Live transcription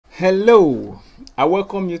Hello, I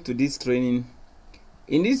welcome you to this training.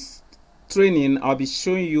 In this training, I'll be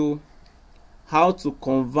showing you how to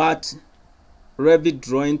convert Revit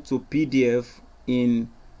drawing to PDF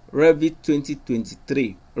in Revit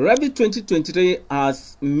 2023. Revit 2023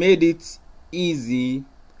 has made it easy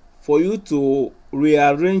for you to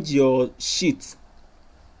rearrange your sheet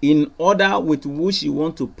in order with which you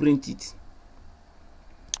want to print it.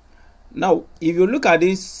 Now, if you look at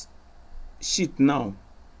this sheet now,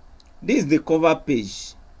 this is the cover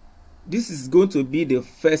page. This is going to be the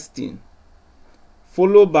first thing,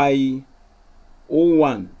 followed by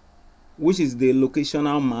 01, which is the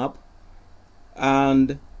locational map.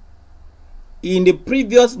 And in the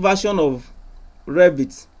previous version of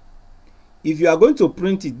Revit, if you are going to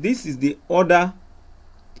print it, this is the order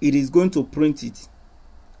it is going to print it,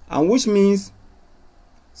 and which means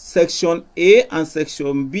section A and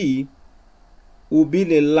section B will be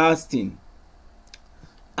the last thing.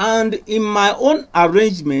 And in my own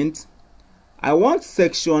arrangement, I want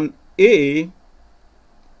section A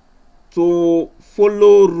to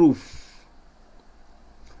follow roof.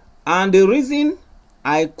 And the reason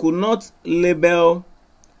I could not label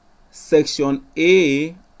section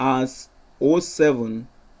A as 07,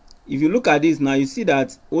 if you look at this now, you see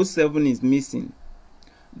that 07 is missing.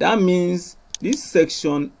 That means this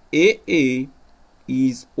section AA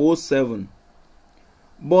is 07.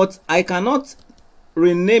 But I cannot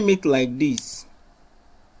rename it like this.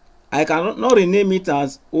 I cannot not rename it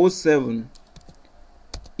as 07.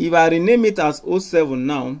 If I rename it as 07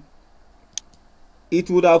 now, it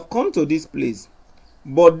would have come to this place,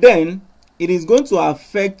 but then it is going to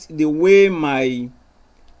affect the way my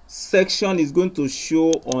section is going to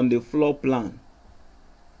show on the floor plan.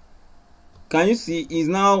 Can you see? It's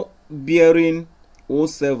now bearing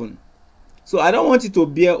 07. So I don't want it to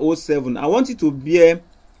bear 07. I want it to bear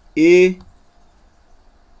A.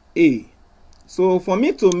 So for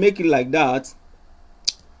me to make it like that,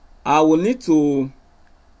 I will need to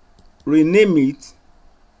rename it.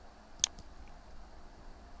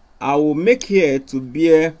 I will make here to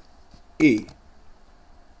bear A.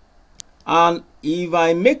 And if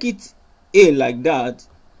I make it A like that,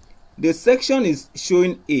 the section is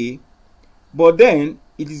showing A, but then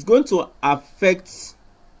it is going to affect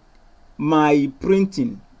my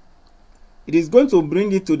printing. It is going to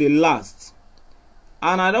bring it to the last.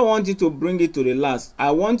 And I don't want it to bring it to the last. I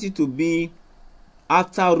want it to be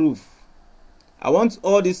after roof. I want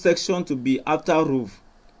all this section to be after roof.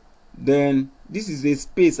 Then this is the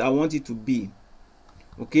space I want it to be.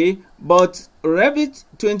 Okay, but Revit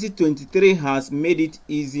 2023 has made it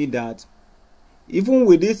easy that even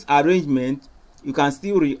with this arrangement, you can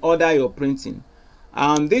still reorder your printing.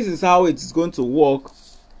 And this is how it is going to work.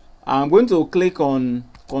 I'm going to click on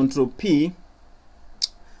Ctrl P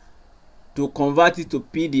to convert it to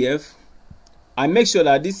PDF. I make sure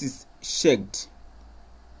that this is checked,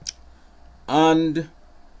 and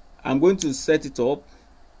I'm going to set it up.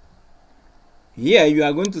 Here you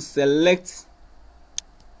are going to select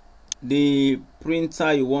the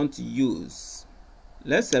printer you want to use.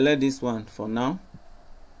 Let's select this one for now.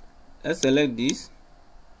 Let's select this,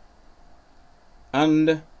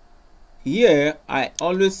 and here I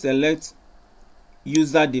always select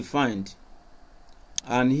user defined,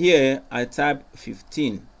 and here I type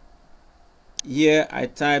 15, here I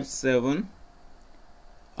type 7,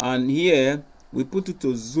 and here we put it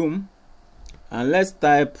to zoom, and let's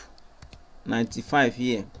type 95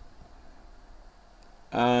 here,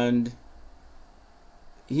 and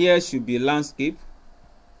here should be landscape,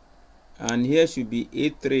 and here should be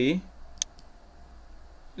A3.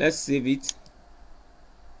 Let's save it,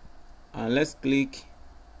 and let's click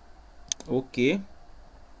OK.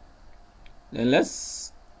 Then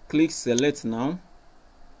let's click select now.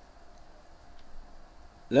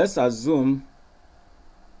 Let's assume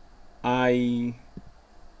I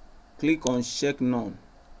click on check none.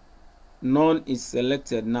 None is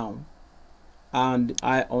selected now, and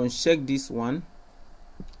I uncheck this one.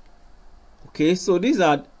 Okay, so these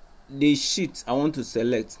are the sheets I want to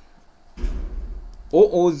select.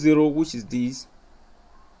 000, which is this.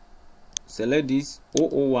 Select this.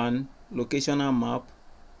 001, locational map.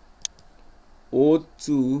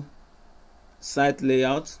 02, site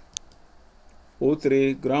layout.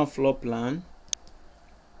 03, ground floor plan.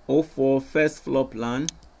 04, first floor plan.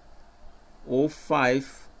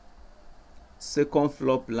 05, second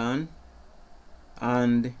floor plan.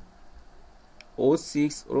 And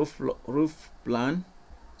 06, roof plan.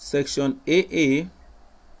 Section AA,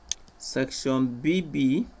 section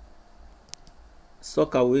BB,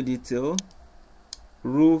 sockaway detail,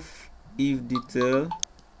 roof eave detail,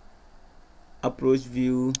 approach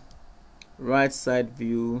view, right side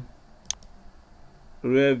view,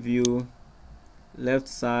 rear view, left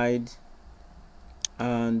side,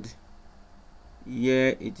 and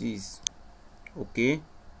here it is. Okay,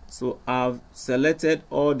 so I've selected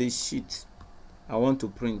all the sheets I want to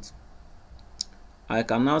print. I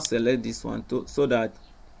can now select this one so that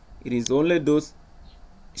it is only those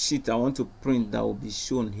sheets I want to print that will be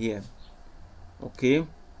shown here. Okay,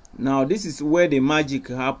 now this is where the magic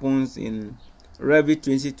happens in Revit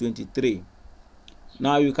 2023.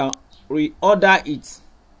 Now you can reorder it.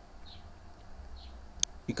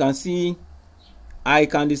 You can see I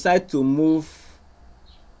can decide to move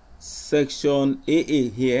section AA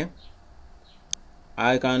here.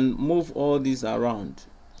 I can move all this around.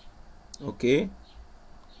 Okay,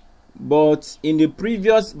 but in the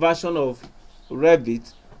previous version of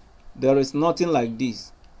Revit, there is nothing like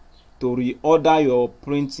this to reorder your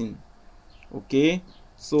printing. Okay,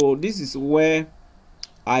 so this is where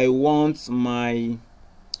I want my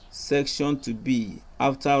section to be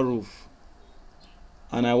after roof,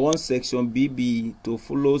 and I want section BB to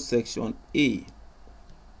follow section A.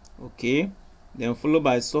 Okay, then followed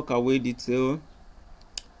by sockaway detail,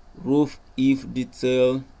 roof eave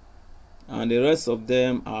detail, and the rest of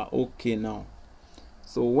them are okay now.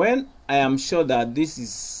 So when I am sure that this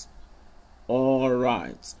is all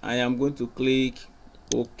right, I am going to click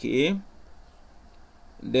OK.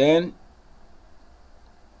 Then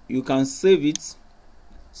you can save it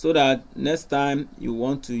so that next time you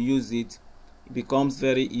want to use it, it becomes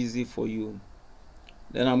very easy for you.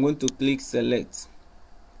 Then I'm going to click select,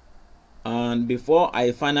 and before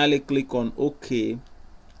I finally click on OK,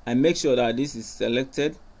 I make sure that this is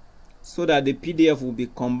selected so that the PDF will be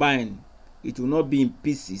combined. It will not be in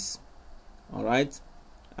pieces. All right,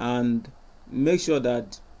 and make sure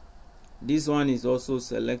that this one is also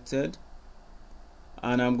selected,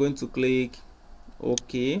 and I'm going to click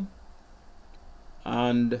OK,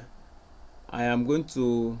 and I am going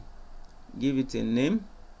to give it a name: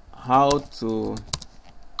 how to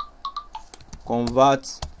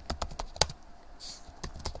convert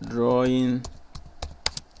drawing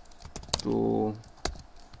to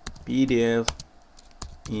PDF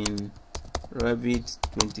in Revit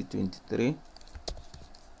 2023.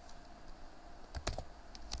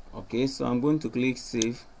 Okay, so I'm going to click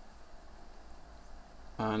save,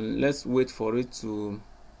 and let's wait for it to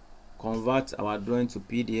convert our drawing to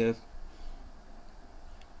PDF.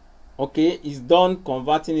 Okay, it's done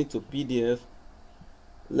converting it to PDF.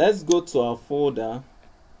 Let's go to our folder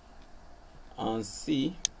and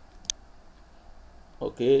see.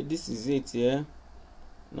 Okay, this is it here.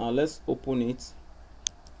 Now let's open it.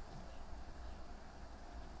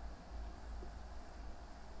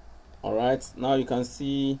 All right, now you can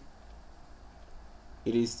see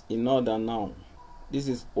it is in order now. This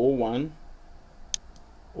is 01,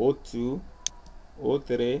 02,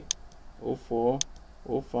 03, 04,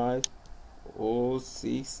 05,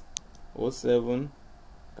 06, 07. You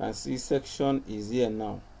can see section is here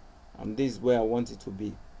now, and this is where I want it to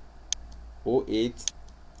be. 08,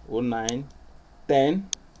 09, 10,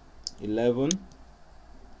 11,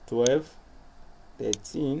 12,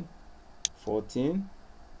 13, 14,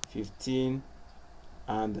 15,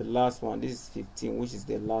 and the last one. This is 15, which is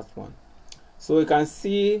the last one. So you can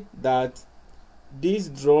see that these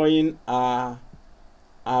drawings are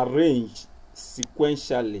arranged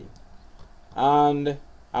sequentially, and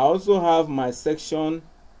I also have my section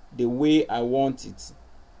the way I want it.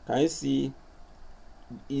 Can you see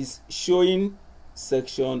is showing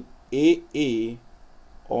section AA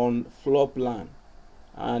on floor plan,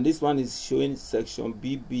 and this one is showing section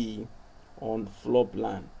BB on floor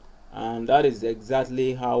plan, and that is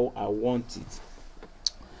exactly how I want it.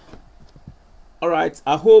 All right,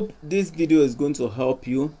 I hope this video is going to help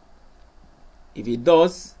you. If it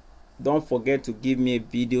does, don't forget to give me a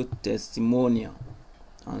video testimonial,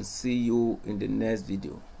 and see you in the next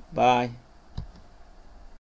video. Bye.